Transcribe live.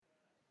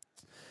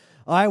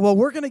All right, well,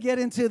 we're going to get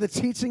into the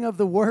teaching of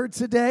the Word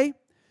today.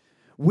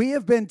 We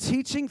have been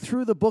teaching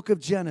through the book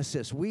of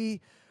Genesis. We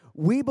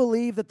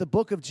believe that the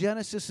book of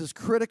Genesis is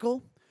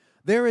critical.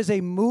 There is a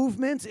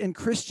movement in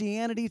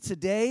Christianity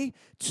today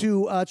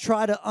to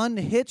try to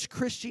unhitch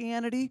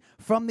Christianity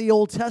from the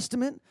Old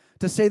Testament,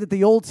 to say that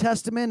the Old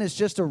Testament is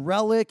just a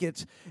relic.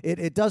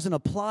 It doesn't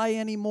apply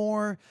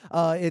anymore.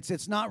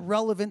 It's not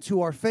relevant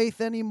to our faith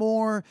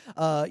anymore.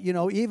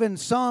 Even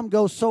some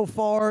go so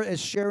far as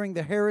sharing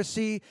the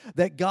heresy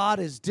that God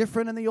is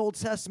different in the Old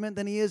Testament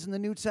than He is in the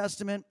New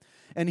Testament.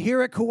 And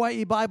here at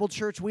Kauai Bible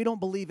Church, we don't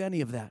believe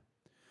any of that.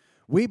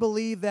 We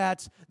believe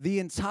that the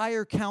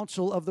entire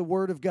counsel of the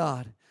Word of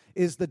God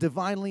is the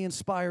divinely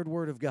inspired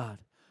Word of God.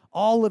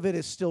 All of it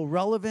is still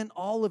relevant.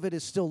 All of it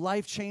is still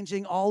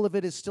life-changing. All of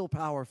it is still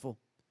powerful.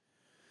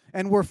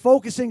 And we're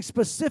focusing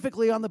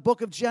specifically on the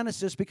book of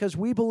Genesis because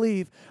we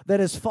believe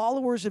that as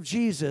followers of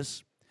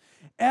Jesus,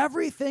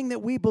 everything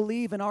that we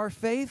believe in our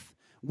faith,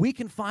 we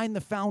can find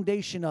the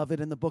foundation of it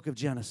in the book of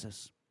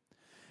Genesis.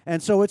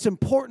 And so it's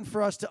important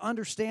for us to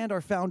understand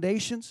our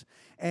foundations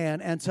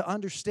and to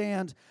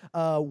understand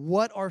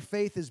what our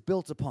faith is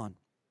built upon.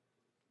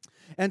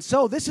 And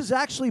so this is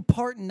actually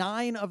part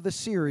 9 of the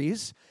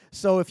series.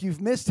 So if you've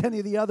missed any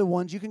of the other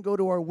ones, you can go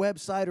to our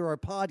website or our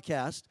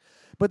podcast.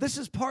 But this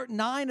is part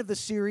 9 of the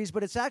series,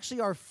 but it's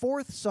actually our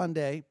 4th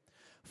Sunday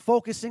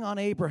focusing on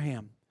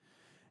Abraham.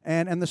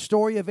 And the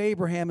story of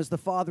Abraham is the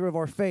father of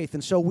our faith.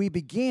 And so we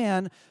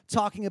began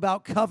talking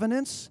about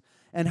covenants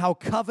and how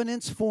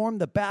covenants form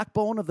the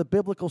backbone of the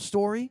biblical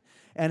story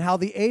and how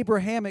the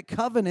Abrahamic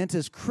covenant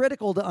is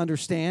critical to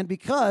understand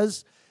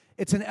because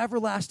it's an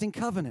everlasting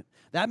covenant.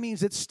 That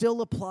means it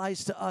still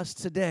applies to us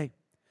today.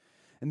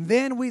 And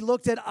then we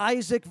looked at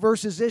Isaac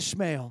versus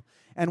Ishmael,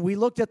 and we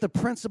looked at the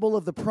principle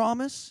of the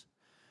promise,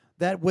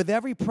 that with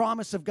every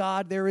promise of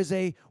God, there is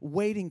a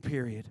waiting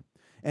period.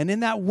 And in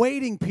that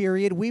waiting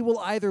period, we will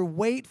either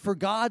wait for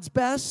God's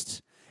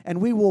best,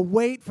 and we will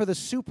wait for the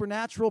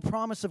supernatural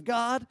promise of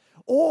God,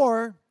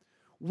 or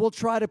we'll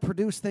try to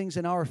produce things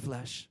in our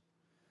flesh.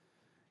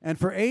 And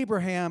for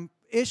Abraham,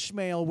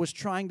 Ishmael was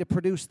trying to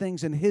produce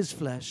things in his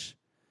flesh,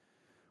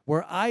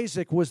 where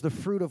Isaac was the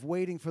fruit of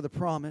waiting for the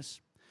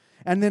promise.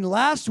 And then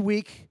last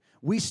week,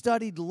 we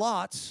studied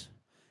Lot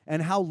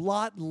and how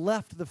Lot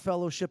left the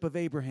fellowship of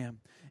Abraham.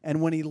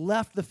 And when he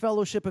left the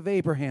fellowship of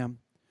Abraham,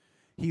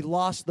 he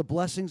lost the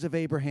blessings of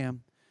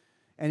Abraham,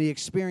 and he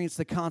experienced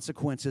the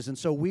consequences. And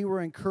so we were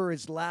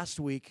encouraged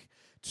last week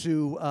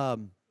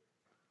to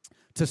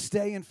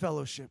stay in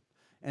fellowship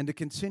and to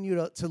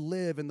continue to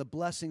live in the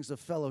blessings of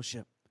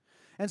fellowship.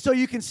 And so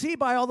you can see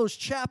by all those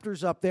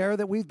chapters up there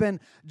that we've been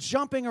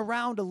jumping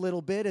around a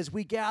little bit as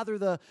we gather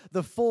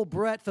the full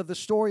breadth of the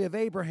story of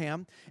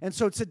Abraham. And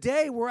so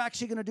today we're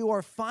actually going to do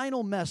our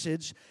final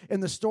message in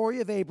the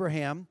story of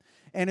Abraham,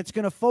 and it's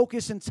going to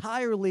focus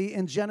entirely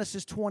in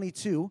Genesis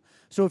 22.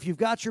 So if you've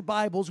got your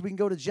Bibles, we can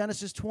go to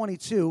Genesis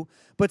 22.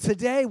 But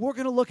today we're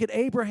going to look at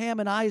Abraham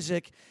and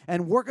Isaac,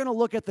 and we're going to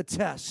look at the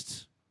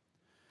test,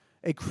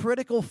 a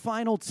critical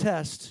final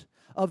test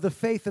of the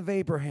faith of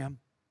Abraham.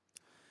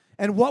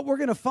 And what we're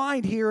going to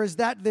find here is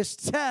that this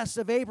test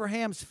of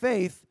Abraham's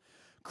faith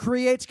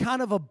creates kind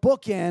of a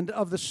bookend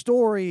of the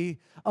story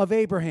of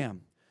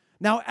Abraham.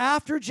 Now,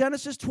 after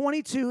Genesis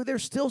 22,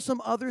 there's still some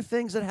other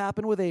things that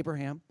happen with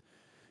Abraham.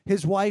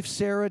 His wife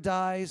Sarah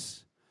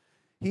dies.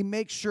 He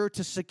makes sure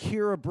to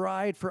secure a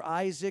bride for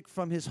Isaac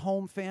from his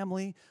home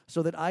family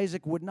so that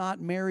Isaac would not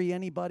marry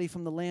anybody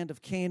from the land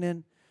of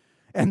Canaan.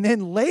 And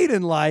then late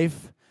in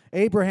life,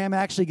 Abraham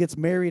actually gets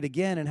married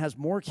again and has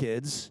more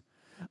kids.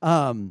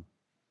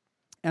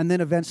 And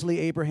then eventually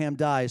Abraham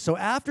dies. So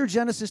after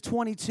Genesis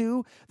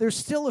 22, there's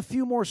still a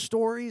few more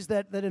stories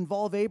that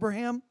involve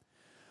Abraham.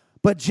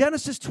 But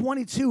Genesis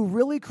 22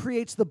 really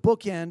creates the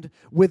bookend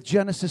with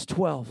Genesis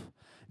 12.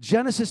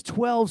 Genesis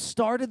 12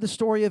 started the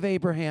story of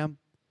Abraham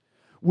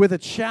with a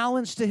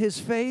challenge to his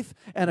faith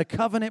and a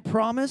covenant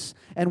promise.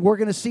 And we're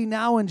going to see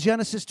now in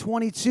Genesis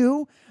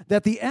 22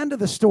 that the end of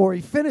the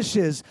story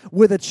finishes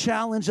with a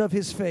challenge of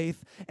his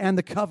faith and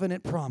the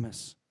covenant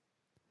promise.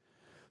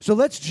 So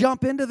let's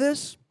jump into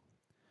this.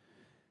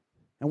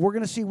 And we're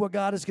going to see what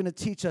God is going to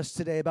teach us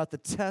today about the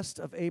test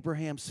of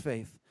Abraham's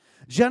faith.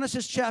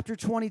 Genesis chapter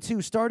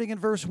 22, starting in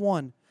verse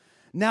 1.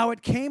 Now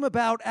it came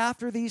about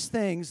after these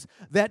things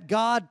that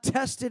God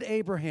tested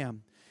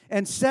Abraham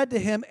and said to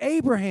him,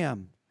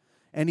 Abraham.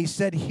 And he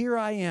said, Here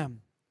I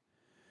am.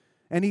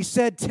 And he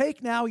said,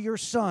 Take now your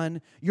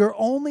son, your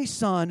only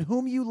son,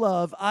 whom you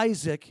love,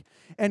 Isaac,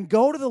 and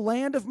go to the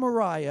land of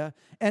Moriah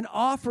and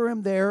offer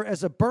him there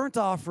as a burnt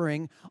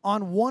offering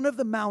on one of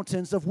the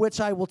mountains of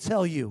which I will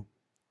tell you.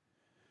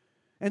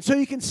 And so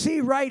you can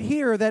see right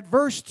here that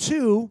verse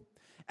 2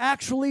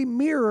 actually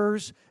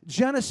mirrors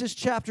Genesis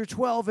chapter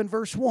 12 and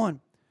verse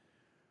 1.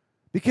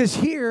 Because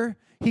here,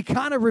 he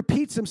kind of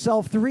repeats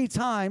himself 3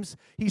 times.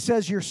 He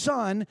says, your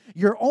son,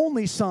 your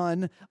only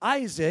son,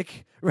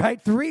 Isaac, right?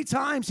 3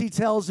 times he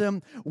tells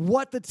him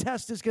what the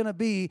test is going to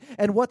be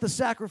and what the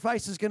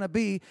sacrifice is going to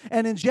be.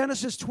 And in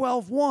Genesis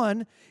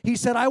 12:1, he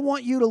said, I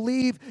want you to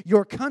leave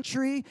your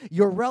country,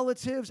 your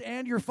relatives,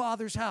 and your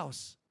father's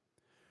house.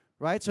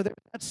 Right? So there's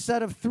that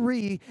set of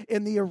 3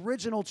 in the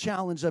original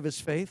challenge of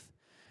his faith.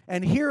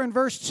 And here in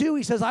verse 2,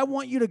 he says, I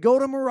want you to go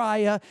to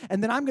Moriah,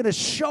 and then I'm going to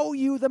show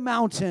you the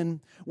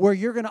mountain where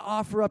you're going to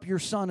offer up your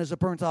son as a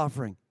burnt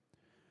offering.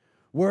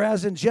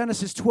 Whereas in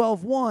Genesis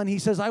 12:1, he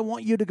says, I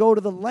want you to go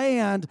to the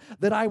land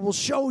that I will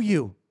show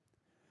you.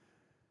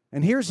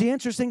 And here's the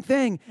interesting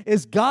thing,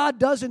 is God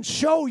doesn't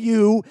show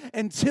you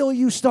until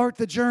you start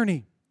the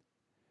journey.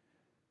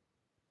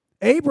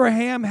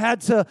 Abraham had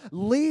to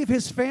leave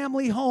his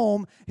family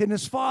home in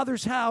his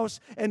father's house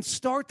and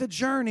start the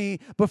journey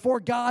before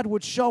God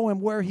would show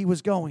him where he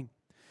was going.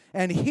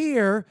 And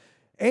here,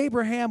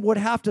 Abraham would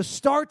have to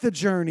start the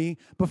journey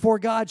before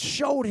God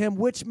showed him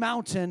which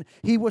mountain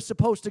he was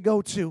supposed to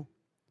go to.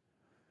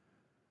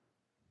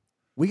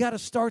 We got to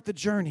start the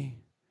journey,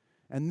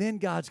 and then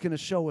God's going to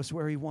show us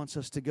where he wants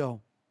us to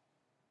go.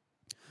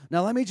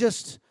 Now, let me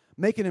just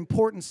make an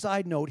important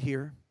side note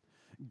here.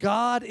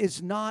 God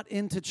is not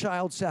into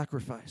child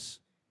sacrifice.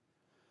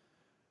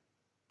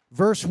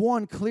 Verse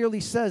 1 clearly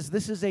says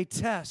this is a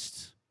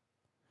test.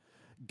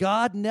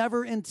 God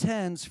never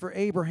intends for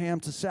Abraham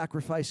to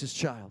sacrifice his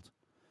child.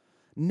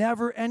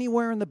 Never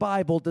anywhere in the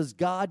Bible does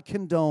God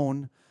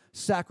condone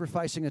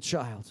sacrificing a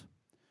child.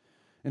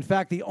 In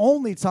fact, the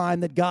only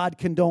time that God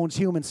condones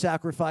human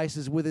sacrifice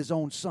is with his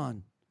own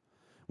son,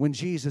 when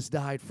Jesus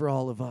died for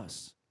all of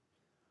us.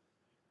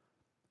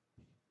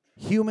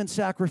 Human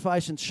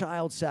sacrifice and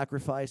child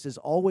sacrifice is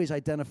always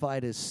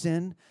identified as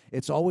sin.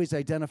 It's always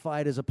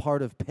identified as a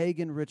part of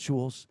pagan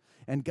rituals,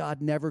 and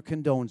God never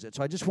condones it.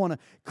 So I just want to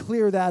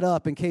clear that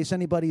up in case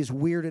anybody is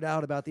weirded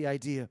out about the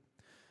idea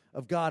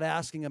of God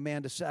asking a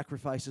man to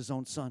sacrifice his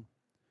own son.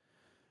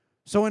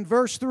 So in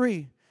verse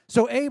 3,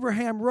 so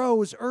Abraham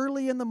rose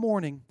early in the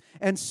morning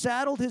and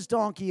saddled his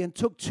donkey and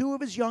took 2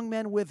 of his young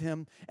men with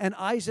him and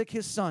Isaac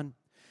his son,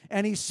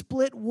 and he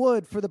split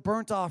wood for the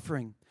burnt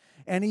offering.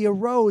 And he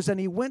arose and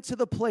he went to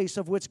the place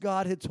of which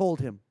God had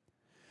told him.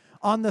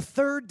 On the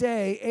 3rd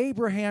day,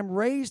 Abraham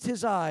raised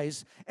his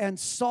eyes and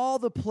saw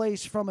the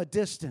place from a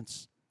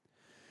distance.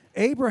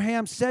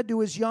 Abraham said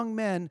to his young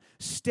men,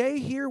 stay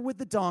here with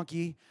the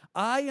donkey.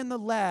 I and the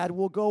lad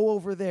will go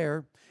over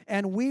there,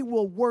 and we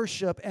will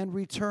worship and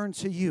return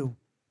to you.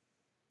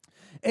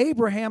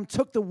 Abraham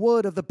took the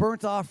wood of the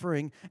burnt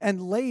offering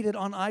and laid it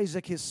on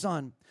Isaac his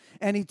son.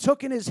 And he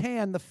took in his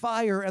hand the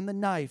fire and the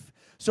knife.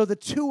 So the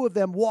 2 of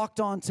them walked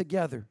on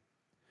together.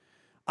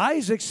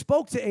 Isaac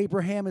spoke to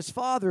Abraham his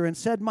father and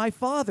said, my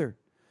father.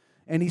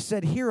 And he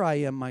said, here I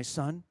am, my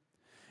son.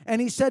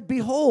 And he said,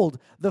 behold,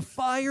 the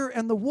fire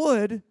and the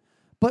wood,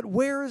 but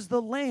where is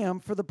the lamb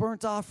for the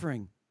burnt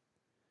offering?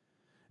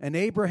 And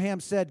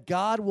Abraham said,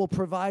 God will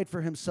provide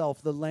for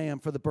himself the lamb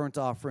for the burnt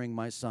offering,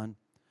 my son.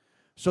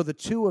 So the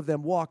 2 of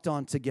them walked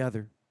on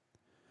together.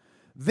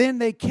 Then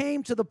they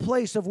came to the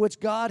place of which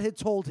God had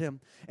told him,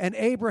 and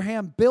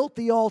Abraham built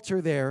the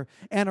altar there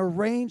and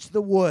arranged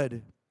the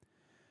wood.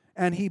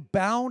 And he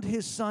bound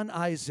his son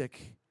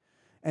Isaac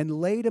and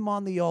laid him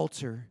on the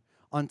altar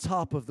on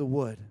top of the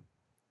wood.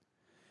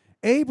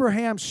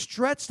 Abraham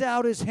stretched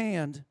out his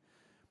hand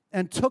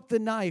and took the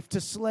knife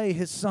to slay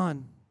his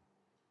son.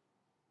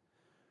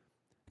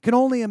 I can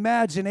only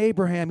imagine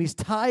Abraham. He's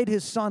tied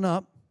his son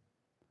up,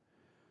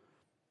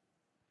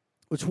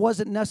 which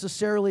wasn't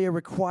necessarily a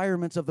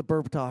requirement of the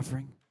burnt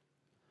offering.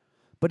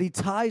 But he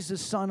ties his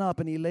son up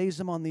and he lays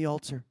him on the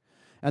altar.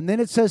 And then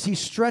it says he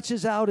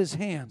stretches out his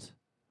hand.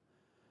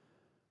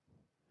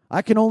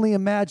 I can only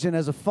imagine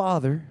as a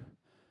father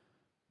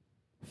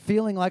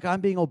feeling like I'm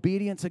being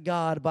obedient to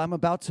God, but I'm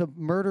about to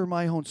murder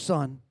my own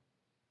son.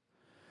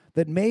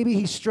 That maybe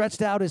he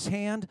stretched out his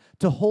hand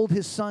to hold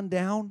his son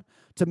down,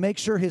 to make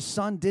sure his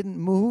son didn't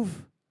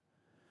move,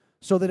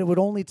 so that it would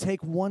only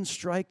take 1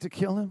 strike to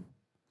kill him.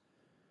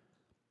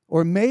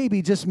 Or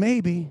maybe, just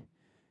maybe,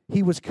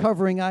 he was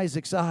covering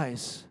Isaac's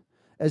eyes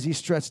as he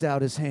stretched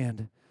out his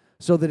hand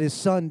so that his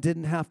son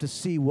didn't have to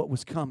see what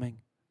was coming.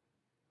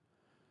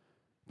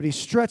 But he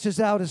stretches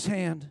out his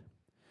hand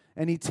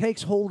and he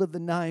takes hold of the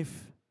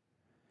knife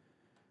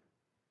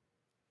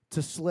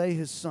to slay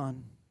his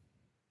son.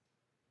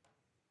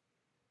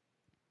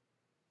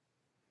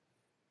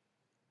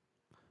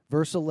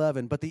 Verse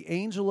 11, but the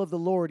angel of the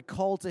Lord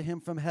called to him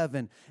from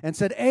heaven and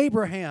said,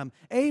 Abraham,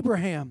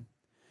 Abraham.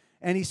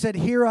 And he said,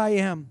 here I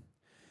am.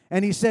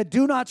 And he said,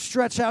 do not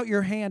stretch out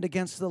your hand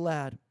against the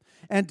lad,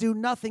 and do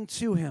nothing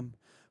to him.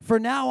 For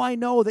now I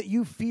know that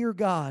you fear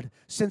God,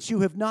 since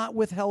you have not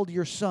withheld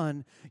your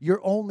son,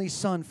 your only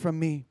son, from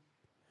me.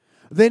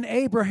 Then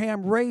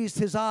Abraham raised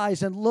his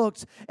eyes and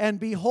looked, and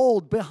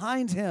behold,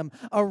 behind him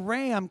a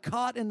ram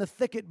caught in the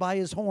thicket by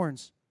his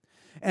horns.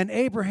 And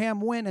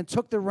Abraham went and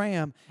took the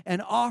ram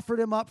and offered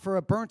him up for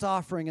a burnt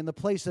offering in the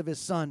place of his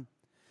son.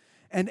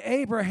 And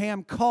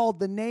Abraham called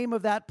the name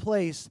of that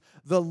place,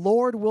 "The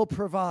Lord will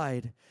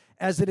provide."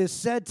 As it is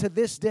said to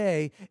this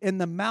day, "In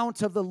the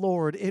mount of the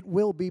Lord it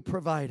will be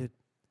provided."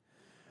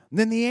 And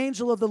then the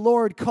angel of the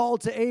Lord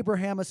called to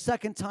Abraham a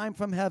second time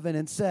from heaven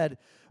and said,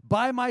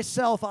 "By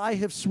myself I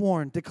have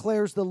sworn,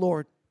 declares the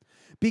Lord,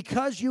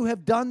 because you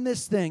have done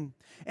this thing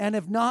and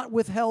have not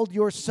withheld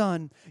your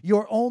son,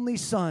 your only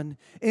son,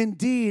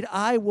 indeed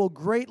I will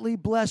greatly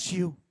bless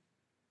you.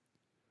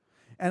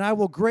 And I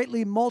will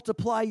greatly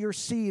multiply your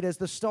seed as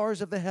the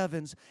stars of the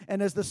heavens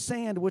and as the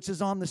sand which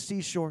is on the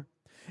seashore.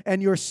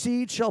 And your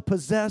seed shall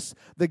possess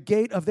the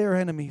gate of their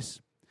enemies.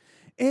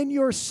 In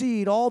your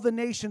seed all the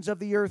nations of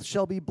the earth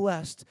shall be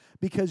blessed,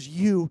 because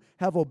you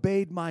have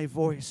obeyed my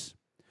voice."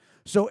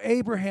 So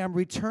Abraham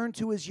returned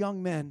to his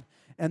young men,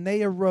 and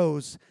they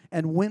arose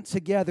and went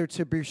together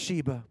to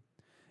Beersheba.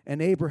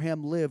 And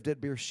Abraham lived at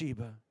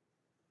Beersheba.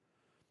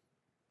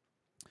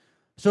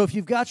 So if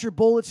you've got your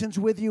bulletins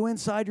with you,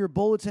 inside your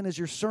bulletin is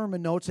your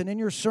sermon notes. And in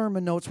your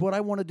sermon notes, what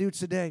I want to do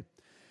today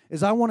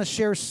is I want to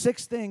share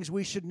 6 things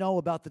we should know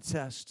about the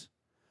test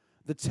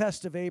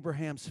of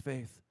Abraham's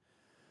faith.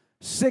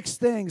 6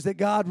 things that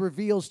God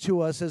reveals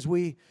to us as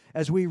we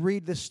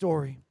read this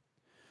story.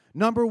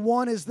 Number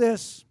 1 is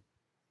this: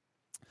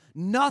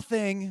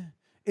 nothing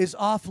is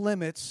off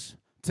limits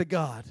to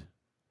God.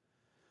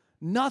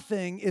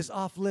 Nothing is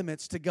off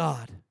limits to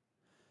God.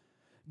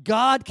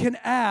 God can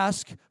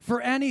ask for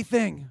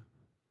anything.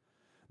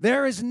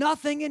 There is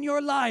nothing in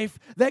your life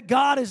that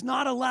God is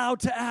not allowed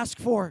to ask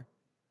for.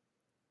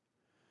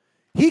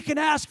 He can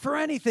ask for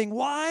anything.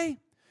 Why?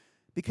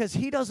 Because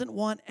He doesn't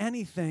want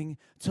anything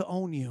to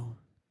own you.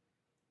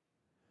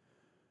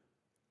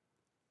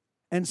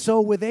 And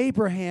so with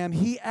Abraham,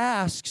 he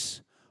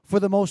asks for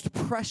the most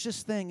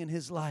precious thing in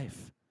his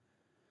life.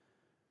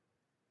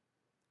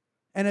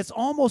 And it's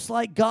almost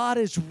like God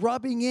is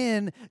rubbing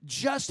in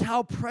just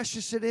how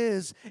precious it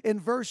is in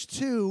verse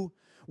 2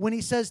 when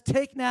He says,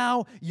 "Take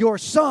now your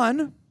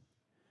son,"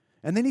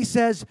 and then He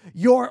says,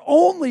 "your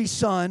only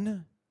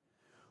son,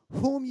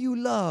 whom you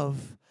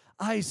love,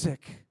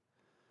 Isaac."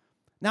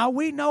 Now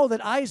we know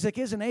that Isaac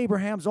isn't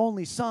Abraham's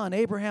only son.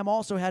 Abraham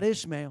also had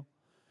Ishmael.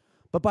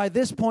 But by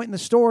this point in the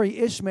story,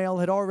 Ishmael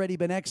had already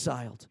been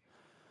exiled.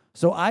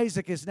 So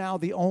Isaac is now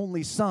the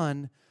only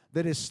son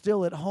that is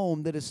still at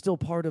home, that is still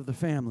part of the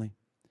family.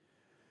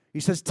 He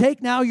says,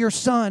 "Take now your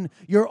son,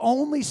 your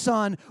only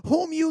son,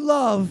 whom you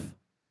love."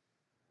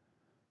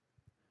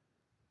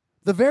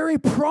 The very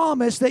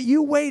promise that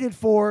you waited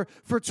for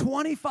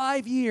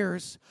 25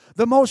 years,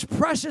 the most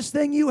precious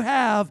thing you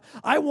have,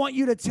 I want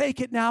you to take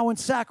it now and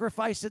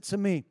sacrifice it to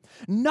me.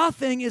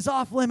 Nothing is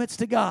off limits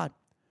to God.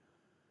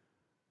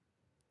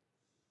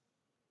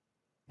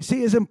 You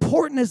see, as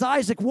important as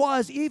Isaac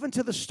was, even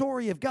to the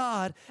story of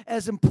God,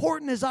 as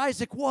important as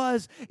Isaac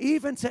was,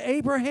 even to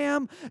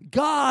Abraham,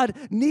 God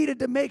needed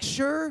to make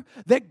sure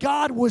that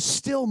God was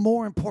still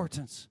more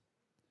important.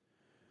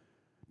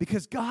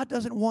 Because God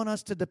doesn't want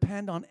us to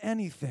depend on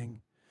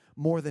anything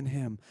more than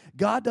Him.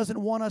 God doesn't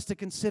want us to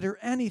consider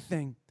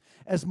anything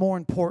as more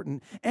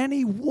important,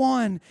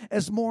 anyone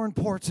as more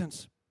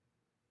important.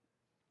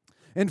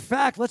 In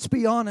fact, let's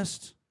be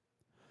honest,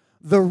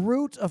 the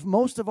root of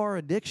most of our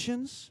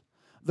addictions,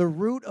 the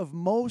root of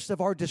most of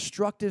our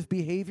destructive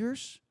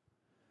behaviors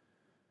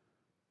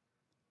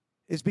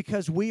is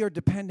because we are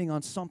depending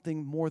on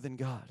something more than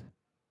God.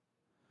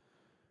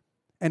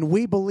 And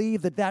we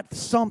believe that that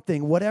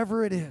something,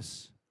 whatever it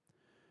is,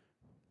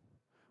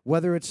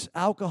 whether it's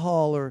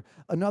alcohol or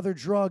another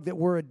drug that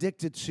we're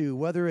addicted to,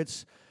 whether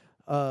it's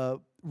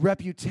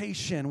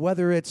reputation,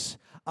 whether it's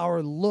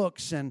our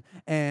looks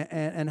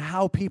and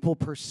how people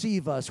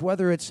perceive us,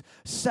 whether it's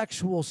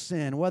sexual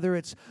sin, whether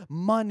it's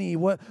money,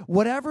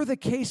 whatever the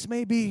case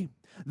may be,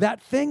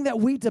 that thing that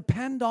we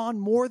depend on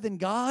more than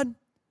God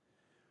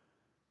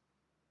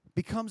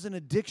becomes an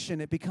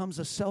addiction. It becomes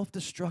a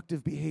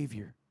self-destructive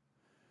behavior.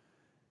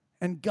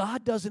 And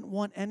God doesn't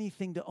want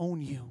anything to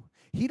own you.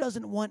 He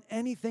doesn't want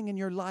anything in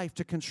your life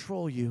to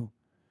control you.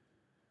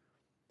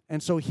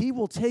 And so He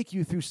will take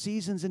you through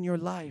seasons in your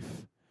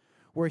life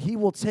where He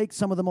will take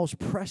some of the most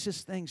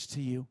precious things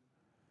to you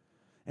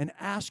and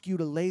ask you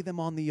to lay them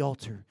on the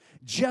altar,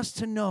 just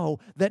to know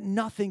that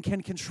nothing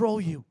can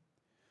control you.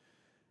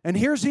 And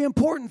here's the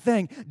important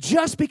thing.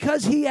 Just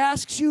because He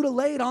asks you to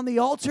lay it on the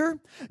altar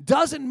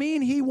doesn't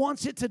mean He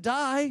wants it to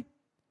die.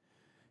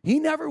 He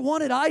never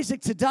wanted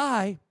Isaac to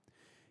die.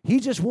 He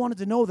just wanted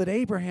to know that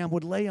Abraham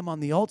would lay him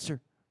on the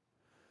altar.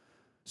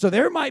 So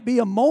there might be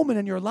a moment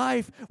in your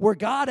life where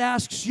God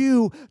asks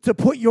you to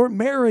put your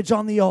marriage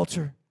on the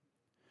altar.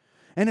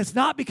 And it's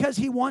not because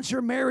He wants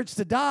your marriage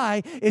to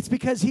die. It's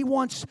because He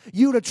wants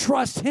you to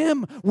trust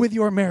Him with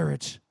your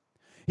marriage.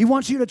 He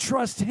wants you to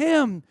trust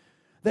Him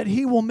that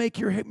He will make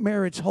your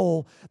marriage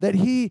whole, that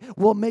He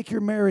will make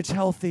your marriage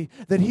healthy,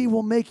 that He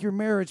will make your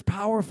marriage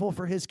powerful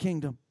for His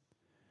kingdom.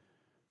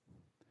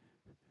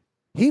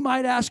 He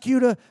might ask you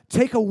to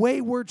take a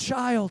wayward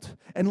child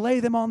and lay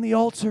them on the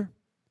altar.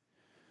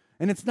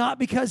 And it's not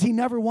because He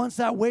never wants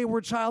that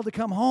wayward child to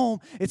come home.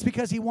 It's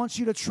because He wants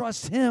you to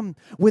trust Him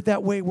with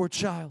that wayward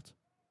child.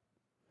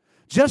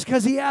 Just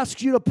because he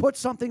asks you to put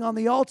something on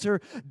the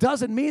altar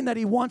doesn't mean that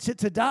he wants it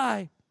to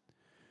die.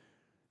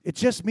 It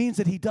just means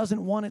that he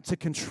doesn't want it to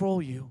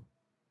control you.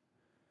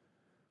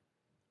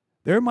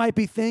 There might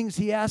be things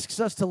he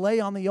asks us to lay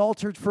on the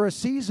altar for a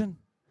season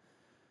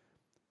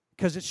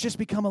because it's just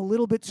become a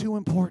little bit too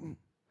important.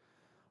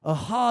 A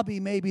hobby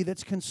maybe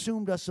that's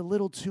consumed us a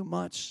little too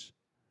much.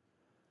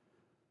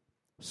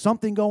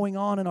 Something going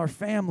on in our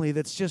family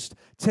that's just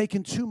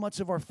taken too much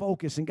of our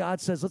focus. And God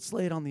says, let's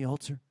lay it on the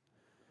altar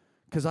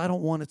because I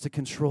don't want it to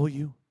control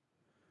you.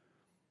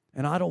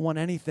 And I don't want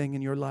anything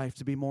in your life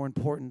to be more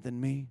important than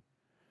me.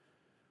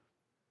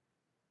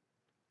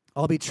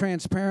 I'll be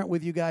transparent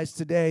with you guys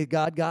today.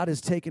 God has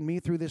taken me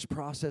through this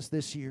process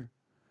this year.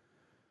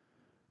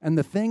 And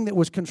the thing that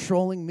was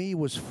controlling me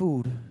was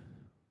food.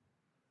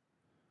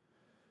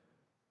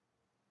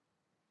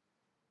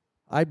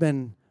 I'd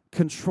been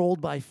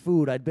controlled by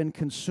food. I'd been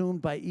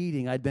consumed by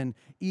eating. I'd been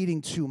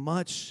eating too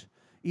much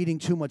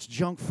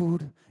junk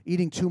food,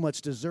 eating too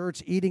much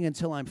desserts, eating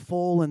until I'm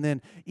full and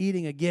then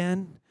eating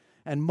again.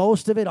 And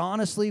most of it,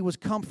 honestly, was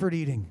comfort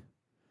eating.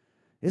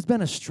 It's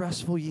been a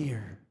stressful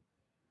year.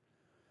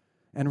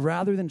 And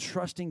rather than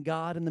trusting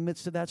God in the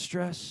midst of that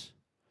stress,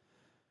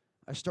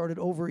 I started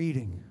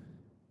overeating.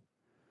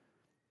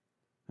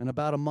 And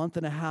about a month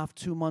and a half,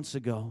 2 months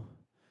ago,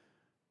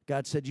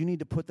 God said, you need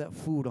to put that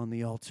food on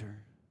the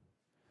altar.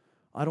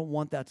 I don't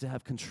want that to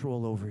have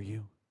control over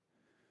you.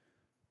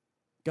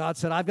 God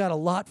said, I've got a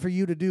lot for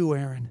you to do,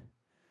 Aaron.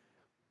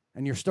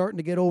 And you're starting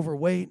to get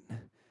overweight.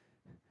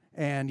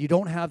 And you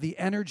don't have the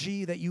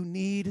energy that you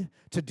need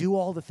to do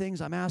all the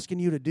things I'm asking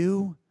you to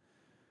do.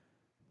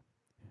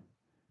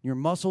 Your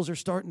muscles are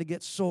starting to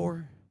get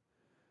sore.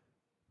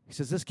 He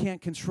says, this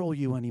can't control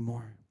you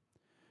anymore.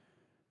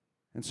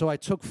 And so I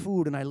took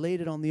food and I laid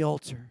it on the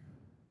altar.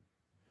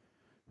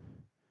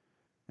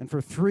 And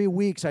for 3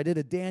 weeks, I did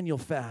a Daniel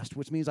fast,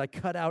 which means I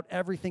cut out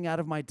everything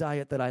out of my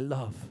diet that I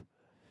love.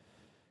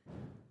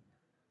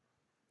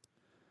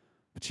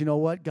 But you know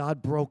what?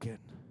 God broke it.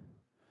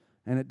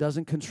 And it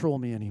doesn't control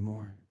me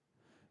anymore.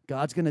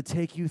 God's going to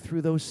take you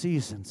through those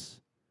seasons.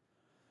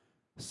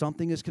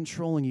 Something is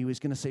controlling you. He's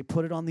going to say,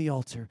 put it on the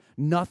altar.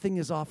 Nothing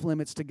is off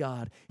limits to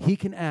God. He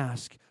can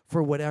ask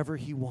for whatever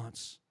he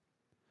wants.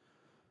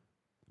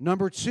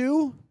 Number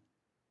 2,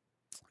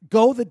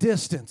 go the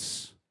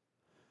distance.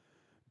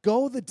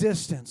 Go the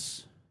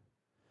distance.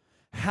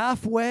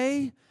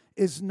 Halfway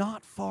is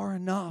not far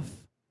enough.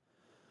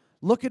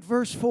 Look at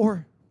verse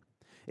 4.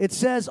 It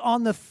says,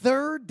 on the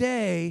third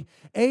day,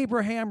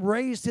 Abraham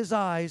raised his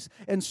eyes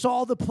and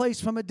saw the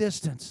place from a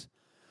distance.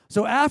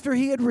 So after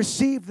he had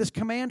received this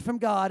command from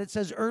God, it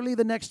says early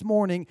the next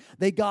morning,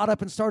 they got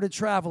up and started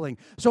traveling.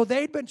 So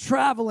they'd been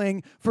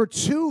traveling for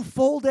 2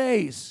 full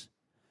days.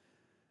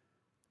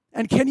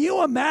 And can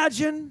you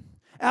imagine,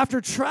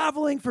 after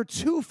traveling for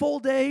 2 full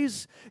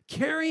days,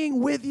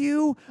 carrying with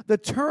you the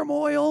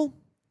turmoil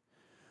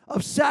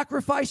of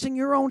sacrificing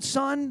your own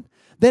son,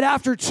 that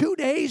after 2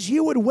 days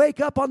you would wake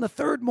up on the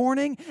third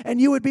morning and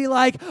you would be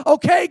like,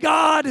 okay,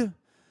 God,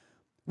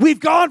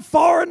 we've gone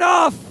far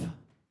enough.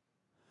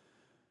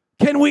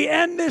 Can we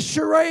end this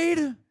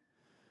charade?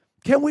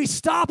 Can we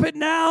stop it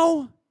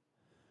now?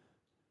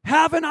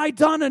 Haven't I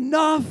done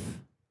enough?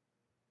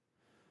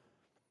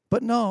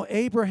 But no,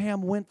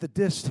 Abraham went the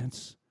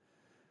distance.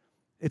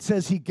 It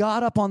says he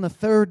got up on the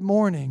third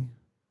morning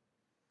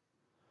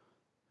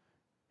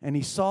and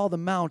he saw the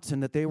mountain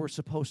that they were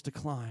supposed to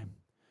climb.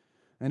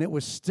 And it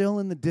was still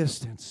in the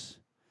distance.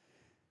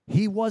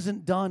 He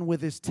wasn't done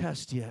with his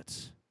test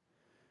yet.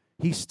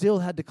 He still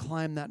had to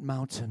climb that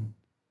mountain.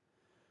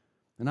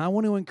 And I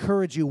want to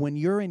encourage you, when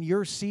you're in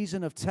your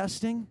season of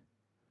testing,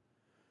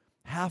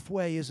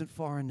 halfway isn't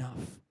far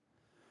enough.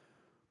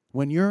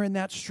 When you're in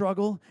that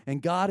struggle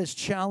and God is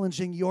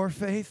challenging your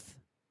faith,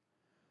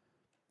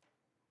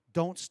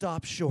 don't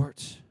stop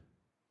short.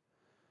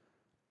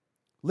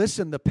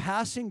 Listen, the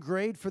passing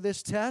grade for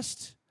this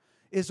test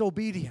is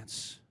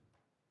obedience.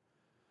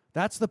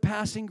 That's the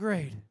passing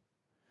grade.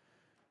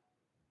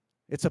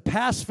 It's a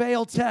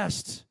pass-fail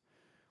test.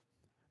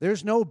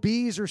 There's no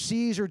B's or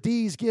C's or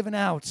D's given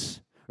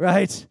out,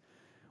 right?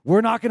 We're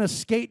not going to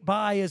skate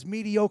by as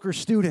mediocre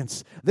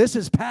students. This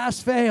is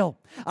pass-fail.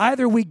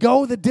 Either we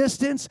go the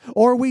distance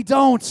or we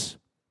don't.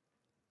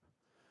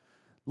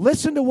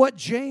 Listen to what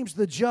James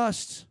the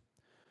Just,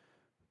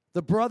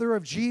 the brother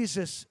of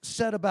Jesus,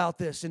 said about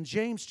this in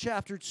James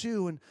chapter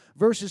 2 and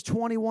verses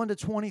 21 to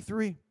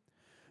 23.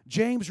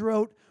 James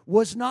wrote,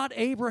 was not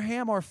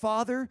Abraham our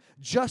father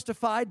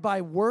justified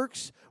by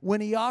works when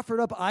he offered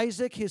up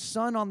Isaac his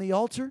son on the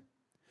altar?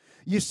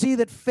 You see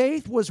that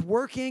faith was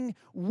working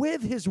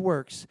with his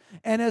works,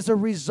 and as a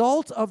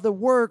result of the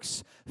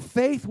works,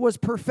 faith was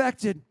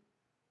perfected.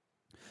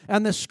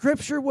 And the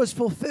scripture was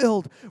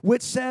fulfilled,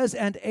 which says,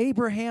 and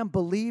Abraham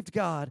believed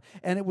God,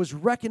 and it was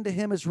reckoned to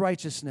him as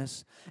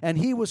righteousness, and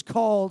he was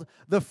called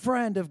the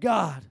friend of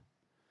God.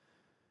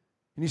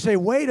 And you say,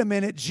 wait a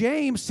minute,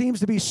 James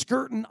seems to be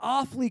skirting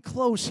awfully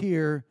close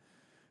here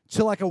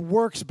to like a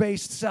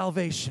works-based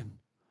salvation.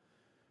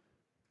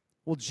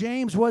 Well,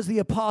 James was the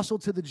apostle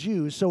to the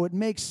Jews, so it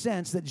makes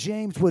sense that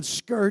James would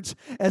skirt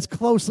as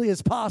closely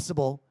as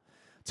possible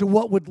to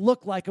what would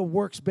look like a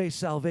works-based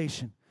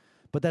salvation.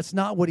 But that's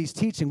not what he's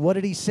teaching. What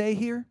did he say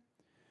here?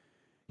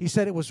 He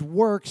said it was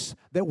works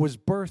that was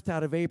birthed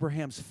out of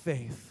Abraham's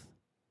faith.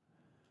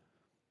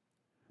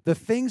 The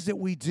things that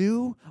we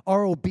do,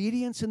 our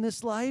obedience in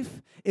this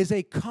life, is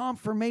a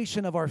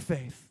confirmation of our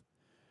faith.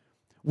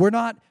 We're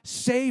not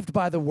saved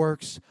by the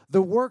works.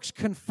 The works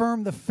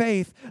confirm the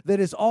faith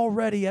that is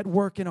already at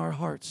work in our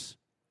hearts.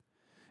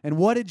 And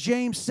what did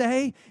James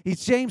say?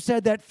 James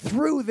said that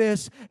through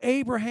this,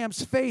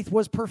 Abraham's faith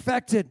was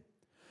perfected.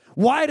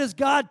 Why does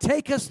God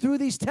take us through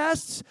these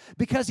tests?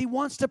 Because He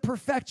wants to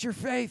perfect your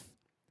faith.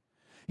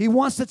 He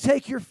wants to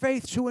take your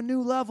faith to a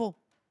new level.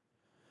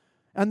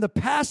 And the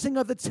passing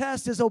of the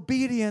test is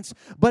obedience,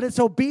 but it's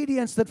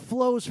obedience that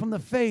flows from the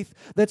faith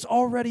that's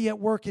already at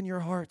work in your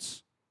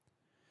hearts.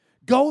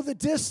 Go the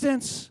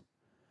distance.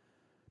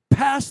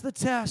 Pass the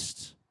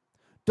test.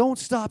 Don't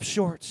stop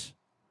short.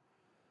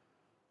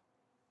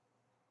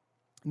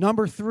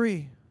 Number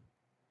 3,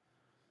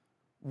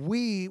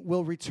 we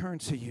will return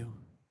to you.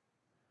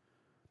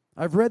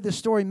 I've read this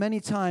story many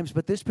times,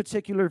 but this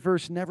particular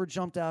verse never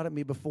jumped out at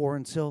me before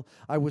until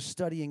I was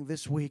studying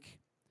this week.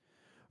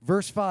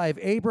 Verse 5,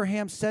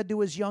 Abraham said to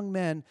his young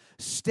men,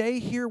 "Stay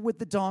here with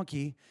the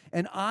donkey,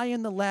 and I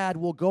and the lad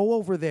will go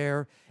over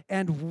there,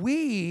 and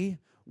we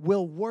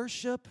will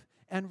worship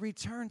and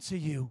return to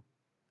you."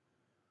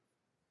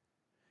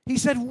 He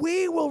said,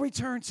 we will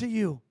return to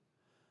you.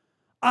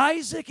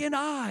 Isaac and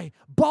I,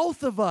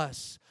 both of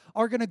us,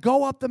 are going to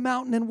go up the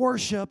mountain and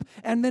worship,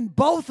 and then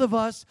both of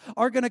us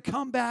are going to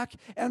come back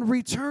and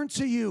return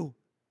to you.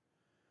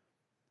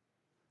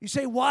 You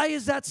say, why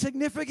is that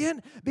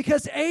significant?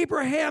 Because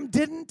Abraham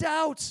didn't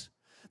doubt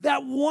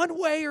that one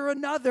way or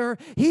another,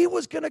 he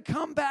was going to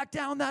come back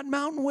down that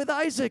mountain with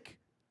Isaac.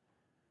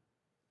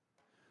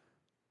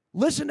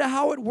 Listen to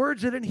how it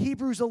words it in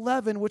Hebrews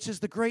 11, which is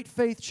the great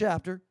faith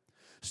chapter.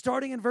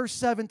 Starting in verse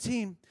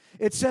 17,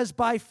 it says,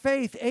 by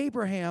faith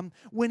Abraham,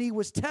 when he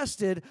was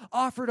tested,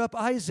 offered up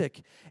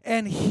Isaac.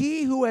 And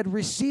he who had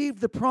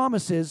received the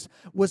promises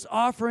was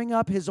offering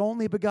up his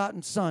only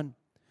begotten son.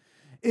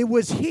 It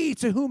was he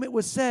to whom it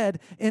was said,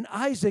 in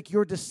Isaac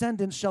your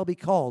descendants shall be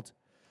called.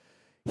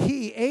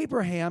 He,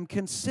 Abraham,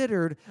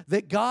 considered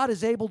that God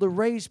is able to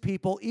raise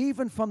people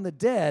even from the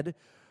dead,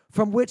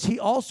 from which he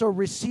also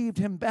received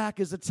him back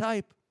as a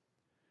type.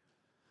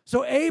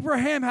 So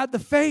Abraham had the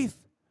faith.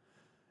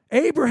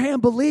 Abraham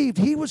believed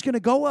he was going to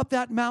go up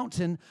that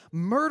mountain,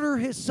 murder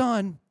his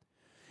son,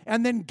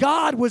 and then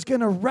God was going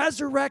to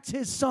resurrect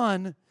his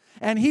son,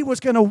 and he was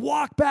going to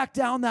walk back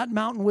down that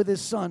mountain with his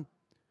son.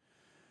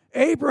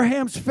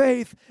 Abraham's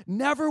faith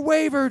never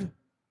wavered.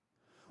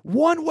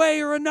 One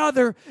way or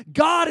another,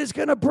 God is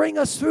going to bring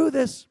us through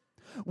this.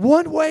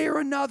 One way or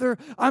another,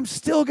 I'm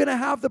still going to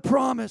have the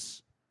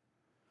promise.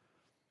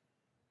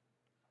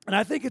 And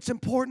I think it's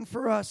important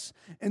for us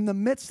in the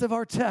midst of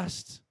our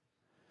tests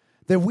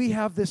that we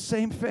have this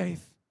same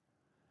faith,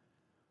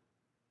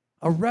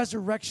 a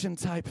resurrection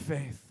type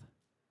faith.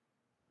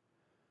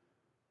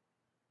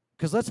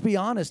 Because let's be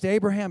honest,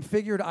 Abraham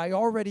figured, I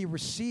already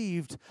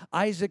received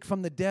Isaac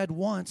from the dead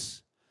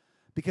once,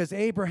 because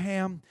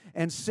Abraham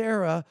and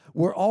Sarah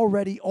were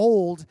already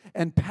old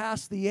and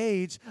past the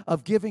age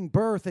of giving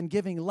birth and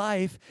giving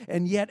life,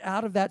 and yet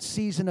out of that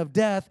season of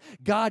death,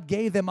 God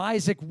gave them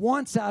Isaac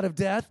once out of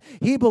death.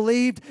 He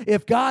believed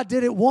if God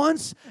did it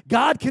once,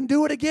 God can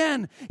do it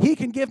again. He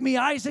can give me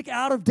Isaac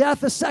out of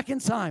death a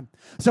second time.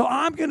 So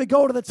I'm going to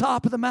go to the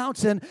top of the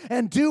mountain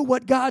and do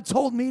what God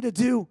told me to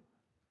do.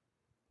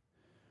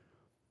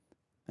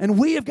 And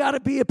we have got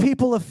to be a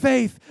people of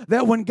faith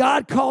that when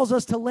God calls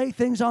us to lay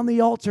things on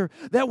the altar,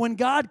 that when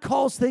God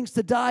calls things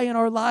to die in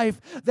our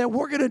life, that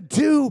we're going to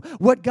do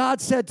what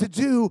God said to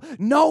do,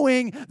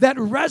 knowing that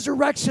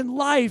resurrection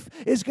life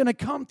is going to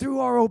come through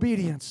our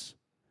obedience.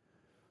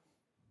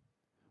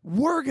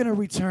 We're going to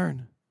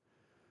return.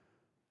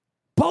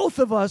 Both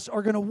of us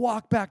are going to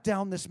walk back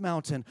down this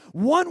mountain.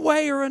 One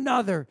way or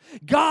another,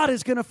 God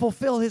is going to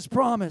fulfill His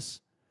promise.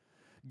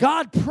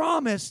 God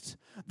promised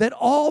that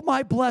all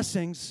my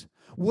blessings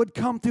would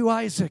come through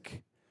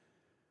Isaac.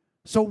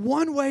 So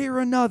one way or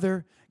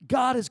another,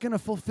 God is going to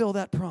fulfill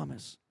that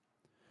promise.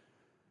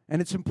 And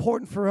it's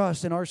important for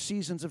us in our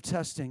seasons of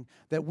testing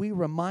that we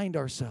remind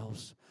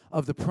ourselves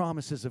of the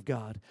promises of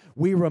God.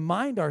 We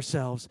remind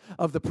ourselves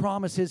of the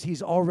promises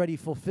He's already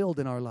fulfilled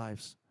in our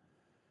lives,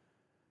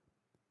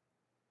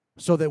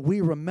 so that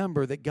we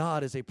remember that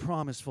God is a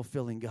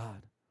promise-fulfilling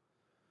God.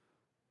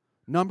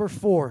 Number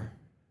 4.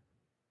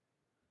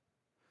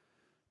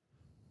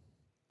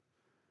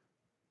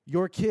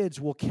 Your kids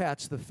will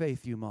catch the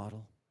faith you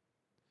model.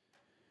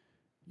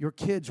 Your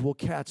kids will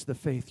catch the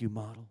faith you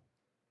model.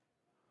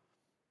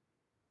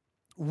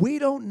 We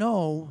don't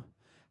know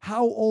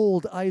how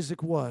old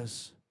Isaac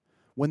was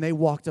when they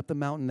walked up the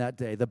mountain that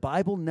day. The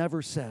Bible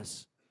never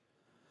says.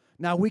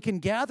 Now, we can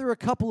gather a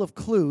couple of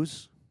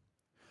clues.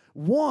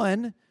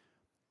 One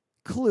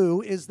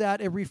clue is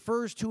that it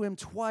refers to him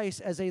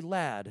twice as a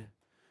lad,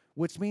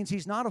 which means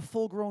he's not a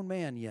full-grown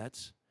man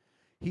yet.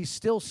 He's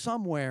still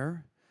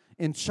somewhere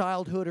in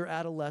childhood or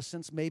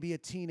adolescence, maybe a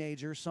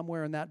teenager,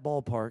 somewhere in that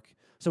ballpark.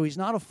 So he's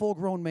not a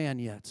full-grown man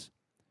yet.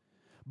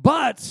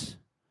 But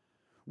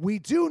we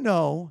do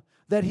know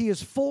that he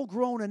is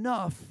full-grown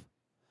enough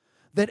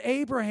that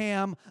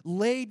Abraham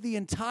laid the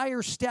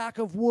entire stack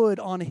of wood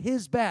on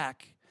his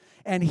back,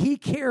 and he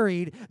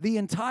carried the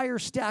entire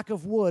stack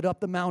of wood up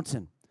the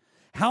mountain.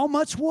 How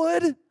much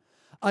wood?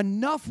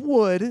 Enough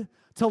wood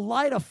to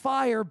light a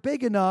fire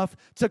big enough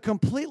to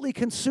completely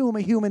consume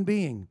a human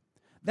being.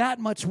 That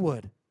much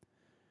wood.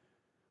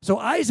 So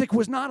Isaac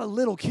was not a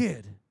little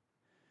kid.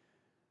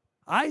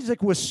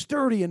 Isaac was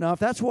sturdy enough.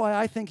 That's why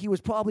I think he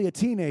was probably a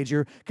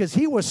teenager, because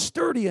he was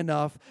sturdy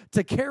enough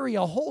to carry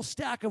a whole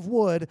stack of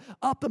wood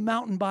up the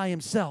mountain by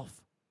himself.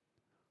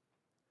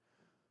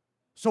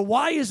 So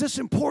why is this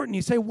important?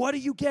 You say, what are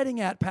you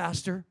getting at,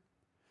 Pastor?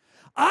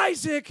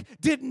 Isaac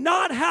did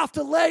not have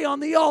to lay on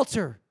the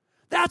altar.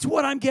 That's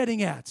what I'm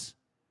getting at.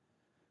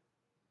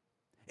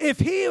 If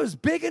he was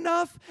big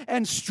enough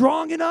and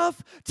strong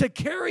enough to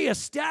carry a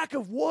stack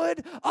of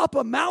wood up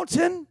a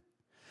mountain,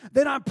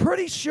 then I'm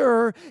pretty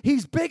sure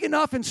he's big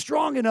enough and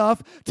strong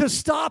enough to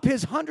stop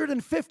his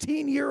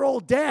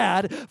 115-year-old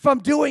dad from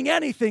doing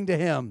anything to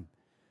him.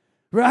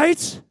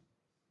 Right?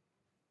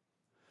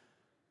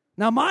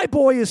 Now, my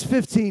boy is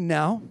 15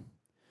 now,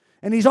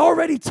 and he's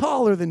already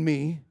taller than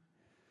me,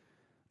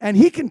 and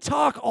he can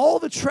talk all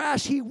the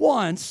trash he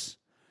wants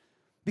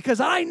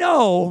because I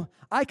know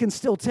I can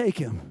still take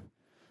him.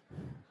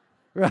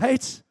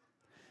 Right?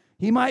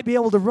 He might be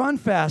able to run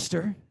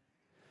faster,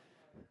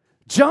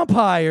 jump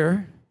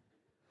higher.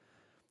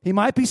 He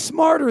might be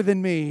smarter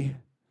than me,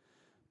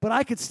 but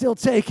I could still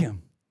take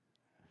him.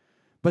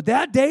 But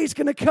that day's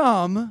going to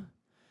come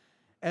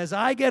as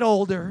I get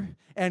older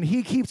and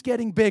he keeps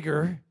getting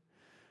bigger.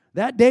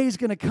 That day's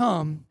going to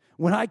come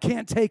when I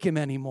can't take him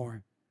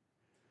anymore.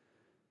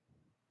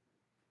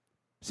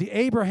 See,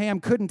 Abraham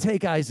couldn't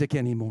take Isaac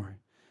anymore.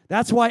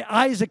 That's why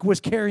Isaac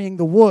was carrying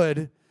the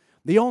wood.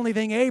 The only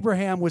thing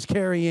Abraham was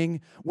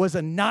carrying was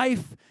a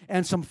knife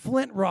and some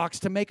flint rocks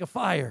to make a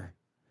fire.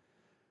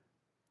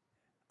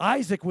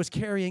 Isaac was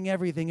carrying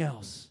everything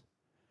else.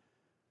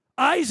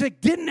 Isaac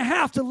didn't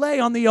have to lay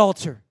on the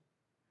altar.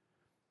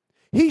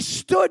 He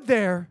stood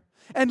there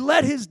and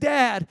let his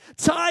dad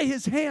tie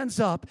his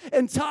hands up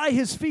and tie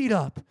his feet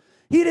up.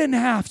 He didn't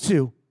have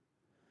to.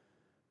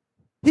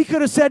 He could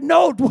have said,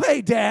 "No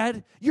way,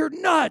 Dad, you're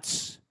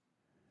nuts.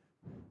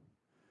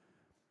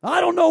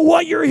 I don't know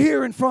what you're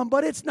hearing from,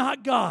 but it's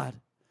not God."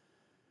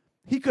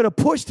 He could have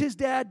pushed his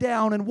dad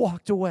down and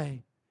walked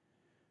away.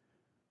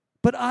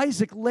 But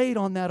Isaac laid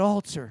on that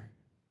altar.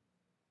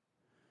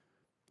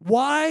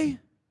 Why?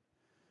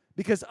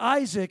 Because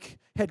Isaac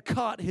had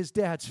caught his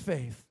dad's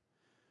faith.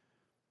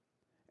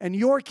 And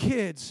your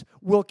kids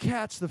will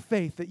catch the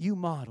faith that you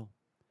model.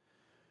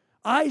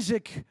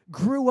 Isaac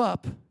grew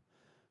up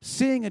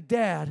seeing a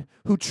dad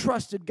who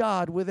trusted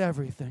God with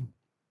everything.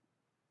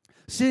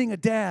 Seeing a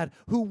dad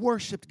who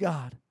worshiped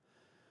God.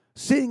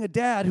 Seeing a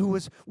dad who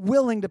was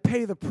willing to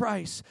pay the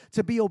price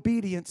to be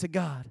obedient to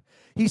God.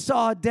 He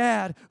saw a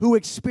dad who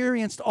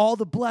experienced all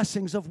the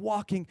blessings of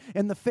walking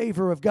in the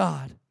favor of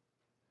God.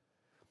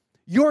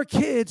 Your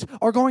kids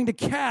are going to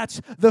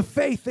catch the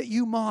faith that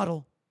you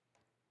model.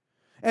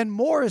 And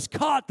more is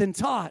caught than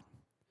taught.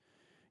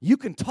 You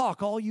can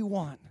talk all you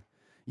want.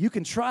 You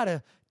can try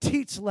to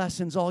teach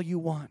lessons all you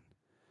want.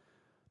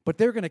 But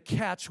they're going to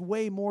catch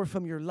way more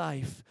from your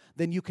life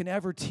than you can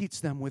ever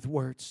teach them with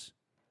words.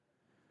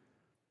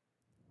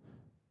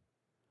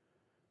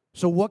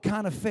 So what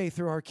kind of faith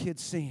are our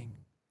kids seeing?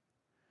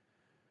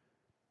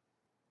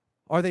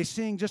 Are they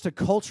seeing just a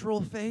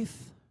cultural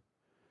faith,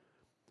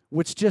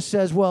 which just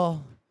says,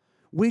 well,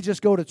 we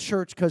just go to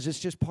church because it's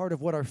just part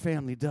of what our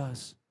family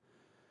does?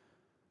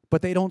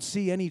 But they don't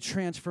see any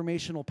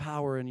transformational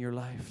power in your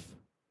life.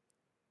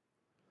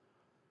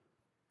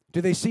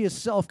 Do they see a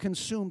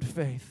self-consumed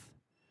faith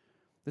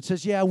that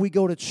says, yeah, we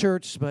go to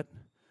church, but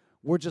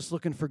we're just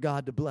looking for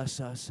God to bless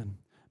us and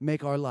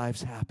make our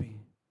lives happy?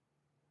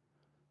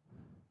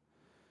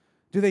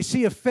 Do they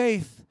see a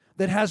faith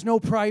that has no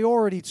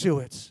priority to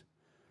it?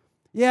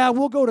 Yeah,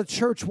 we'll go to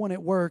church when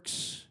it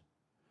works,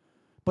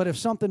 but if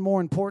something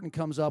more important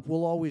comes up,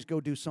 we'll always go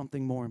do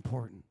something more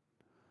important.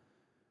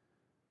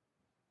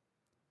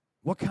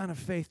 What kind of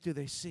faith do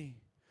they see?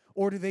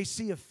 Or do they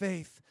see a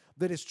faith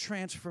that is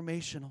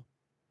transformational?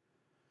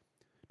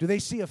 Do they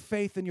see a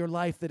faith in your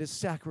life that is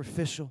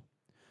sacrificial?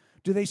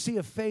 Do they see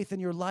a faith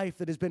in your life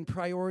that has been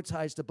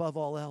prioritized above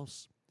all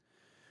else?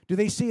 Do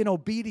they see an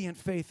obedient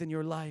faith in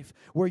your life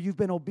where you've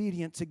been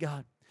obedient to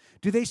God?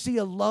 Do they see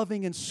a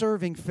loving and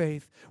serving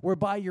faith where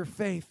by your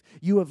faith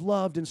you have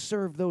loved and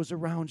served those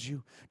around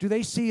you? Do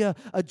they see a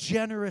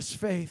generous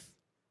faith?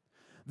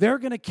 They're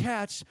going to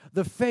catch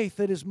the faith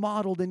that is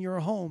modeled in your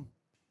home.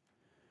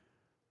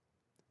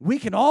 We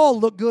can all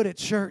look good at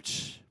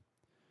church.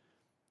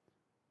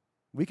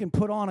 We can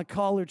put on a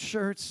collared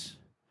shirt.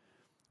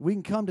 We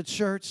can come to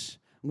church.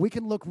 We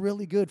can look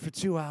really good for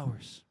 2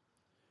 hours.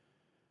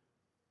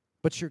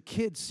 But your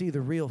kids see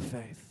the real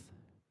faith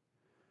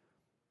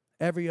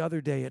every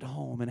other day at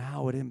home and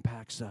how it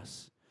impacts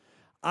us.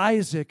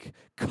 Isaac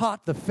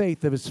caught the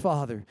faith of his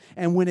father.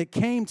 And when it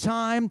came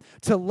time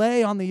to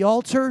lay on the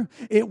altar,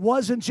 it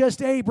wasn't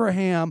just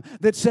Abraham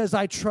that says,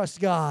 I trust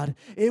God.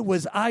 It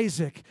was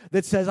Isaac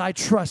that says, I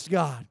trust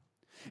God.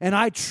 And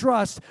I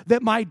trust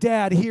that my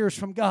dad hears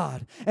from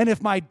God. And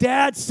if my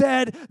dad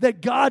said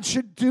that God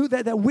should do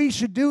that we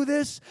should do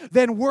this,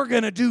 then we're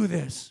going to do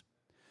this.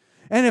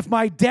 And if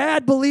my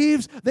dad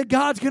believes that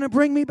God's going to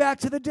bring me back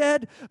from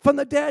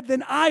the dead,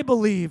 then I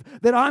believe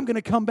that I'm going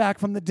to come back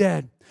from the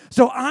dead.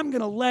 So I'm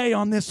going to lay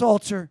on this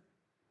altar.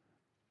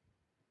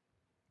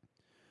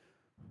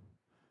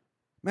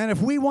 Man,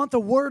 if we want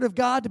the Word of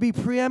God to be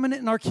preeminent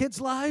in our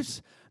kids'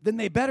 lives, then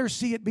they better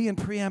see it being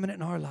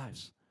preeminent in our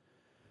lives.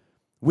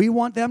 We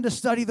want them to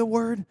study the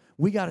Word,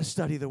 we got to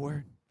study the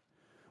Word.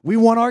 We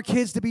want our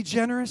kids to be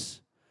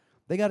generous,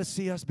 they got to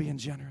see us being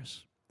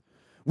generous.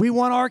 We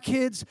want our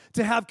kids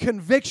to have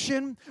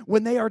conviction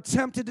when they are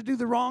tempted to do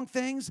the wrong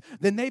things,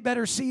 then they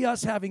better see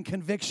us having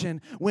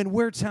conviction when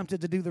we're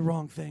tempted to do the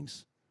wrong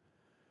things.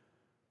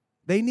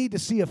 They need to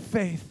see a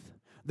faith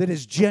that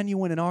is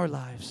genuine in our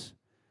lives,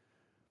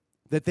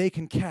 that they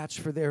can catch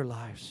for their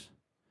lives.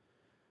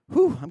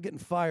 Whew, I'm getting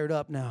fired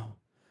up now.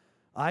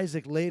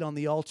 Isaac laid on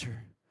the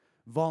altar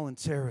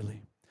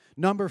voluntarily.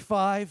 Number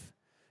 5,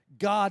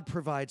 God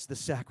provides the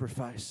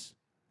sacrifice.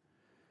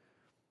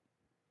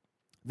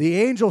 The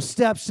angel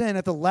steps in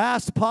at the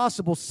last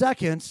possible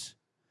seconds,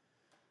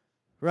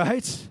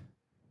 right?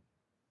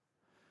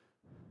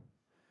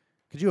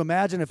 Could you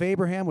imagine if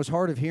Abraham was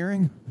hard of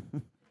hearing?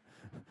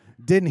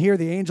 Didn't hear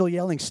the angel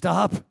yelling,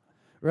 stop,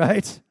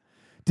 right?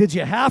 Did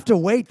you have to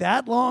wait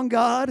that long,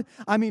 God?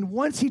 I mean,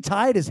 once he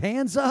tied his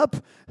hands up,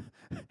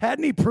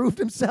 hadn't he proved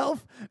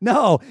himself?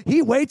 No,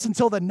 he waits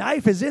until the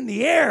knife is in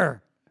the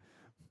air.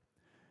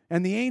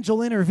 And the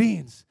angel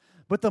intervenes.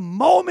 But the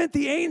moment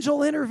the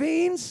angel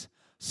intervenes,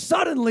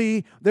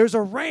 suddenly there's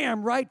a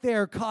ram right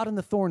there caught in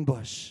the thorn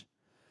bush.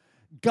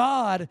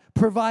 God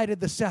provided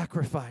the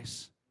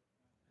sacrifice.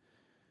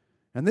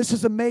 And this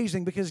is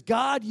amazing because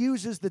God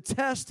uses the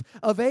test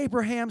of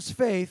Abraham's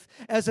faith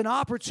as an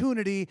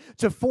opportunity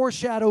to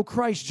foreshadow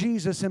Christ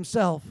Jesus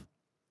himself.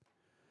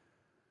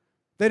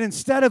 That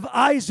instead of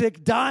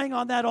Isaac dying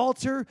on that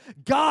altar,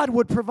 God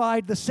would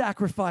provide the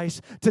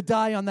sacrifice to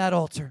die on that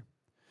altar.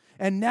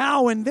 And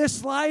now in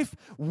this life,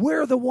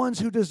 we're the ones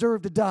who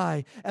deserve to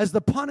die as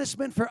the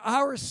punishment for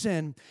our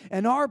sin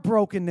and our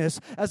brokenness,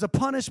 as a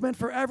punishment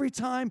for every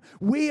time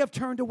we have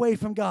turned away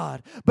from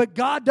God. But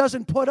God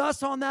doesn't put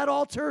us on that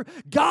altar.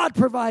 God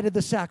provided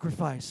the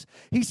sacrifice.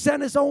 He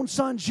sent his own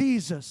son,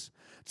 Jesus,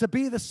 to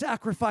be the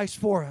sacrifice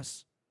for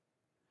us.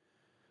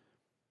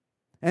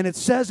 And it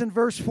says in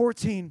verse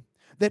 14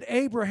 that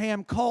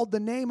Abraham called the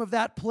name of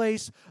that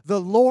place,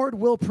 the Lord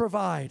will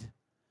provide.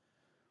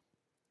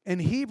 In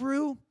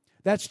Hebrew,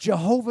 that's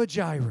Jehovah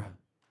Jireh.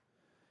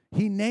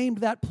 He named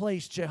that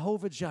place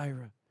Jehovah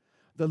Jireh.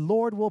 The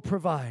Lord will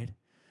provide.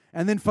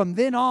 And then from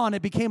then on,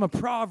 it became a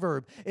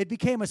proverb. It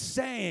became a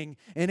saying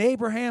in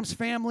Abraham's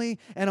family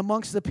and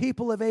amongst the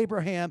people of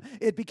Abraham.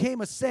 It became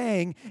a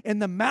saying, in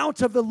the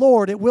mount of the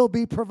Lord it will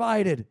be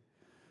provided.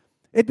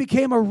 It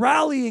became a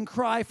rallying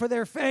cry for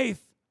their faith.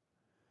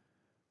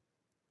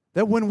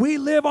 That when we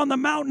live on the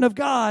mountain of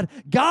God,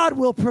 God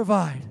will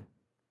provide.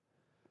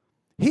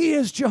 He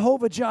is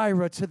Jehovah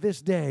Jireh to this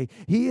day.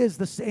 He is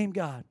the same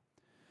God.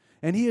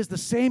 And he is the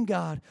same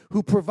God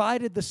who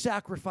provided the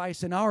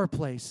sacrifice in our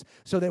place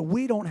so that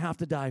we don't have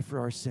to die for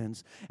our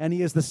sins. And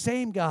he is the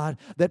same God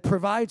that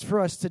provides for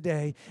us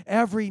today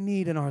every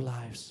need in our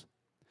lives.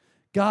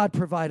 God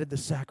provided the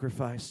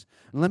sacrifice.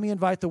 And let me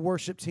invite the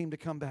worship team to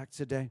come back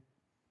today.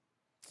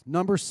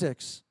 Number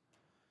 6.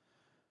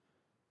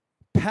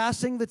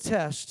 Passing the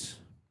test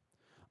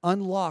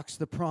unlocks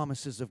the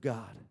promises of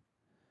God.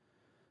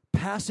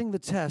 Passing the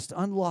test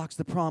unlocks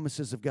the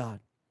promises of God.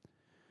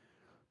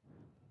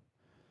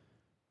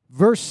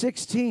 Verse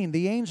 16,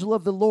 the angel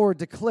of the Lord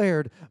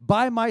declared,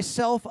 by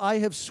myself I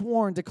have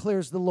sworn,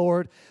 declares the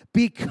Lord,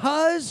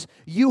 because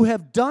you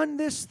have done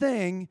this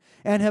thing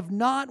and have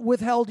not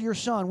withheld your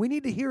son. We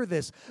need to hear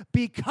this.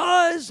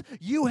 Because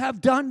you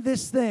have done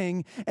this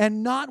thing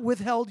and not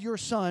withheld your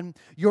son,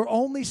 your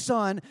only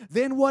son,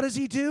 then what does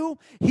he do?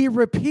 He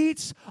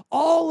repeats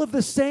all of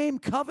the same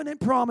covenant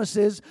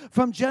promises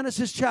from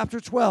Genesis chapter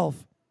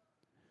 12.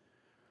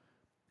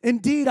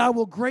 Indeed, I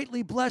will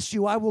greatly bless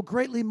you. I will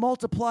greatly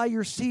multiply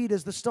your seed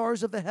as the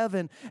stars of the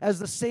heaven, as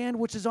the sand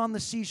which is on the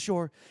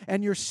seashore.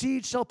 And your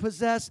seed shall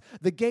possess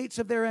the gates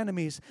of their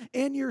enemies.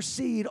 In your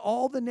seed,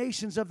 all the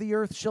nations of the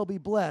earth shall be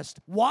blessed.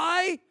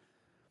 Why?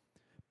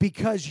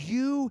 Because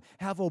you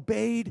have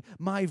obeyed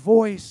my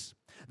voice.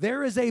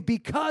 There is a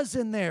because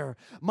in there.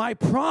 My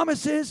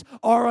promises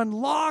are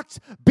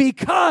unlocked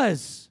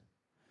because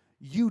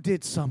you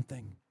did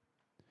something.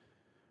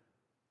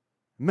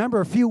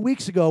 Remember a few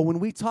weeks ago when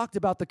we talked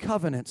about the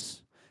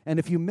covenants, and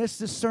if you missed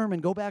this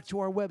sermon, go back to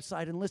our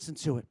website and listen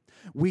to it.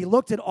 We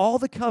looked at all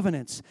the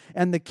covenants,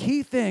 and the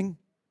key thing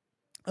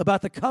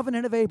about the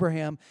covenant of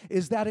Abraham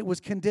is that it was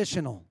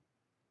conditional.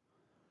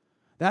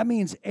 That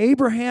means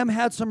Abraham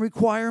had some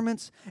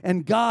requirements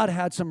and God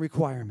had some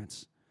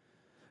requirements.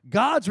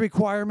 God's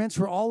requirements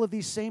were all of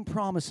these same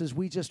promises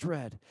we just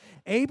read.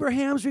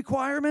 Abraham's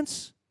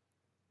requirements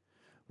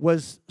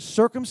was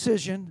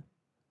circumcision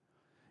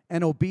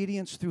and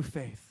obedience through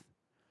faith.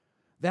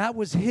 That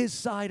was his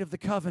side of the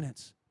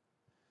covenant.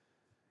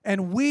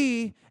 And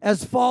we,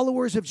 as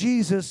followers of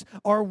Jesus,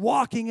 are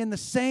walking in the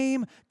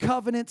same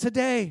covenant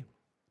today.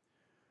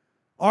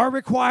 Our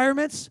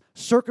requirements,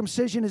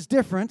 circumcision is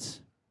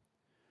different.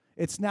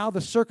 It's now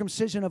the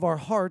circumcision of our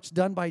hearts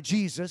done by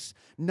Jesus,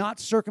 not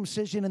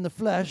circumcision in the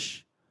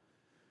flesh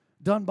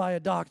done by a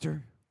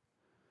doctor.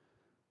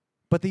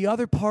 But the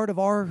other part of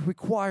our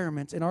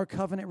requirement in our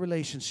covenant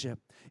relationship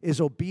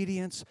is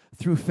obedience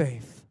through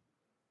faith.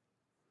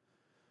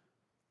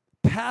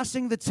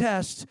 Passing the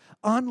test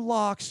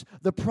unlocks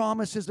the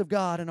promises of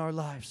God in our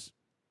lives.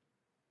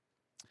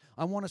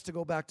 I want us to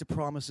go back to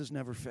Promises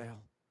Never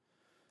Fail.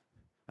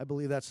 I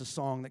believe that's a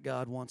song that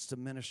God wants to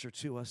minister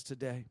to us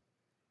today.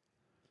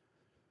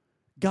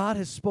 God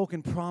has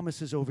spoken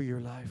promises over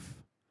your life.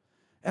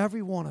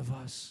 Every one of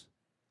us.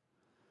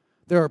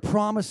 There are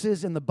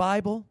promises in the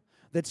Bible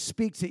that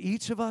speak to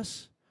each of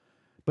us,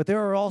 but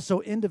there are also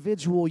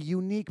individual,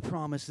 unique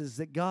promises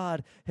that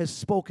God has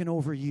spoken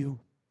over you.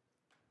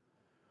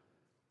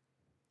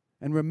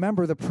 And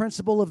remember, the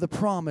principle of the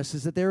promise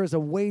is that there is a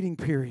waiting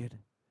period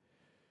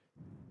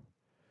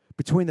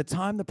between the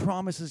time the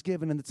promise is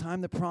given and the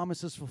time the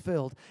promise is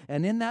fulfilled.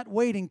 And in that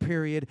waiting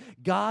period,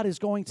 God is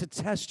going to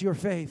test your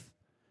faith.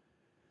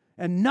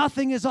 And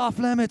nothing is off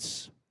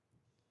limits.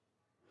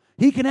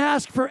 He can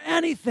ask for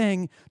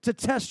anything to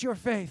test your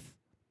faith.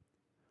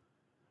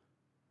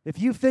 If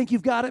you think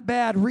you've got it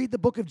bad, read the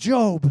book of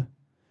Job.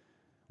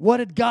 What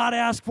did God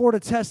ask for to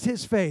test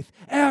his faith?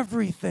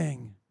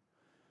 Everything.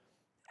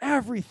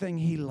 Everything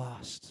he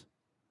lost.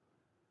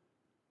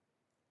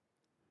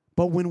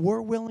 But when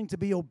we're willing to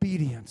be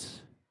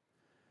obedient,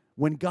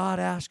 when God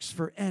asks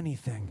for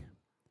anything,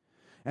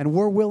 and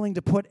we're willing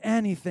to put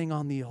anything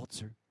on the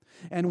altar,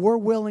 and we're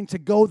willing to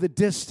go the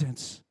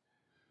distance,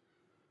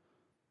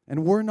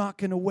 and we're not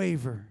going to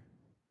waver,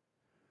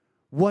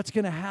 what's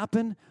going to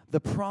happen? The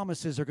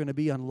promises are going to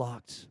be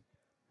unlocked.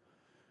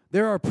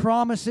 There are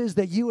promises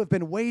that you have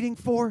been waiting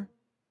for.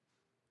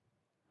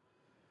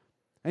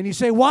 And you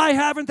say, why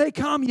haven't they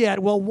come yet?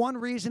 Well, one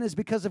reason is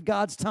because of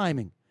God's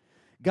timing.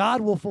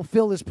 God will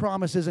fulfill his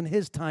promises in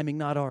his timing,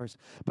 not ours.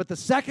 But the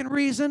second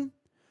reason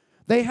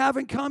they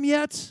haven't come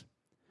yet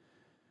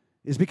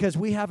is because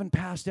we haven't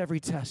passed every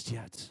test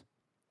yet.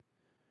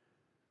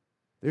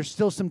 There's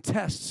still some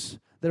tests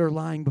that are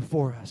lying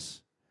before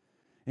us.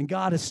 And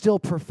God is still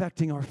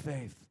perfecting our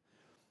faith.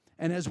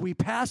 And as we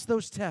pass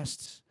those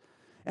tests,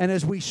 and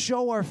as we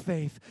show our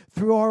faith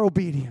through our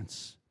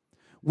obedience,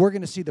 we're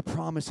going to see the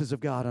promises of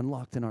God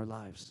unlocked in our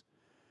lives.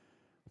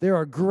 There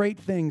are great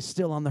things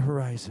still on the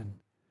horizon.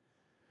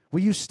 Will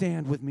you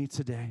stand with me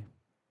today?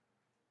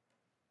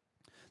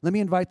 Let me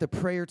invite the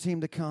prayer team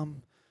to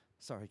come.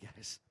 Sorry,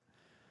 guys.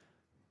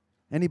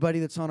 Anybody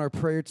that's on our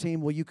prayer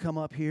team, will you come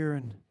up here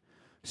and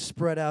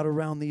spread out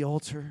around the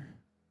altar?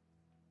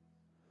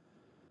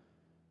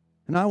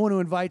 And I want to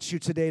invite you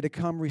today to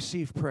come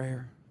receive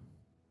prayer.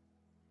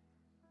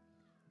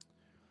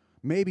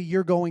 Maybe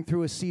you're going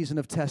through a season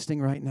of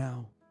testing right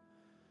now,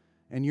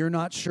 and you're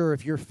not sure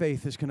if your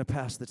faith is going to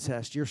pass the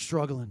test. You're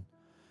struggling.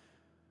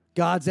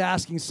 God's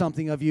asking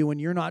something of you,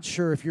 and you're not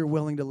sure if you're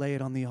willing to lay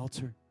it on the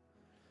altar.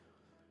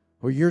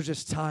 Or you're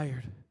just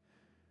tired,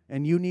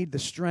 and you need the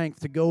strength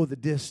to go the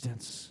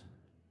distance.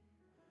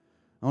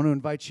 I want to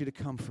invite you to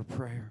come for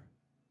prayer.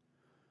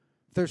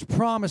 If there's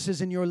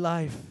promises in your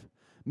life,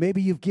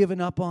 maybe you've given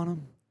up on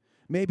them.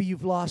 Maybe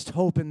you've lost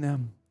hope in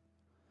them.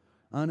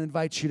 I want to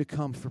invite you to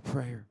come for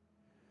prayer.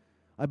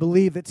 I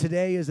believe that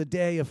today is a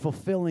day of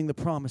fulfilling the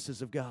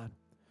promises of God.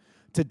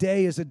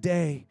 Today is a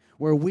day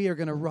where we are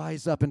going to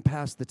rise up and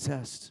pass the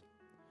test.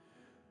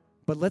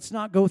 But let's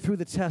not go through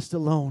the test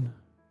alone.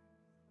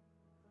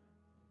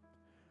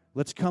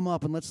 Let's come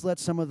up and let's let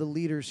some of the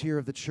leaders here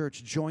of the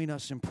church join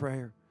us in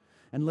prayer.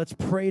 And let's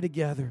pray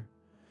together.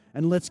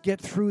 And let's get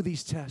through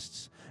these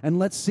tests. And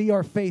let's see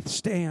our faith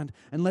stand.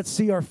 And let's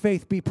see our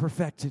faith be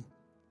perfected.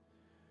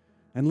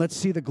 And let's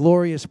see the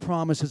glorious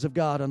promises of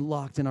God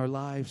unlocked in our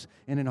lives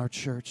and in our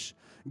church.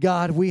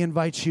 God, we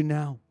invite you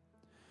now.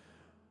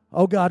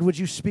 Oh God, would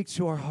you speak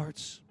to our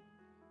hearts?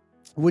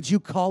 Would you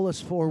call us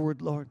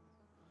forward, Lord?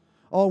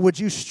 Oh, would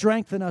you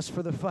strengthen us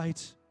for the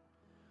fight?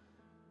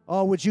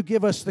 Oh, would you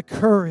give us the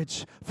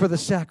courage for the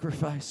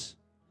sacrifice?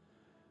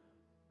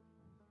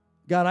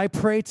 God, I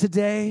pray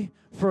today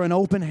for an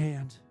open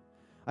hand.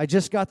 I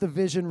just got the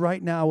vision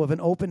right now of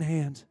an open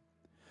hand.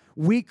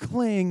 We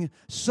cling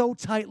so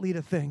tightly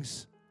to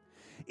things,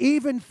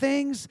 even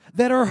things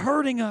that are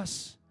hurting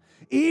us,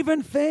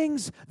 even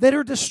things that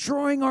are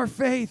destroying our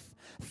faith,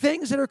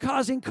 things that are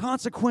causing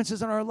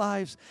consequences in our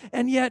lives,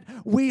 and yet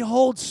we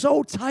hold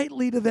so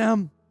tightly to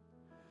them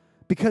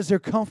because they're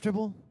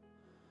comfortable,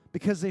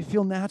 because they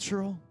feel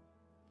natural,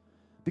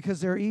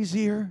 because they're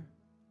easier.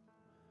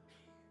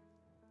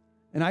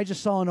 And I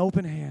just saw an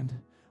open hand.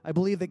 I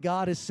believe that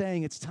God is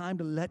saying it's time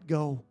to let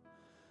go.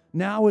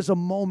 Now is a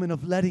moment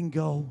of letting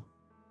go.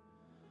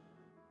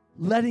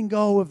 Letting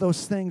go of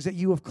those things that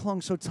you have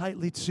clung so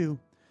tightly to,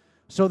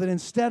 so that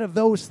instead of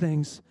those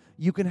things,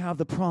 you can have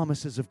the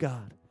promises of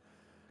God.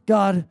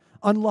 God,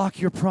 unlock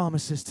your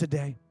promises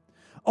today.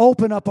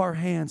 Open up our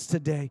hands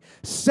today.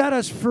 Set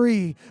us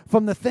free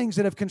from the things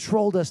that have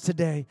controlled us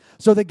today,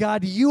 so that,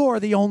 God, you are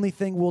the only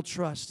thing we'll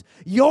trust.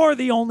 You're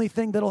the only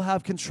thing that'll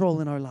have control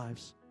in our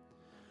lives.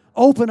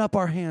 Open up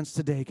our hands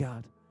today,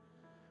 God.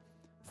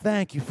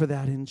 Thank you for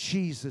that in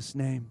Jesus'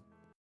 name.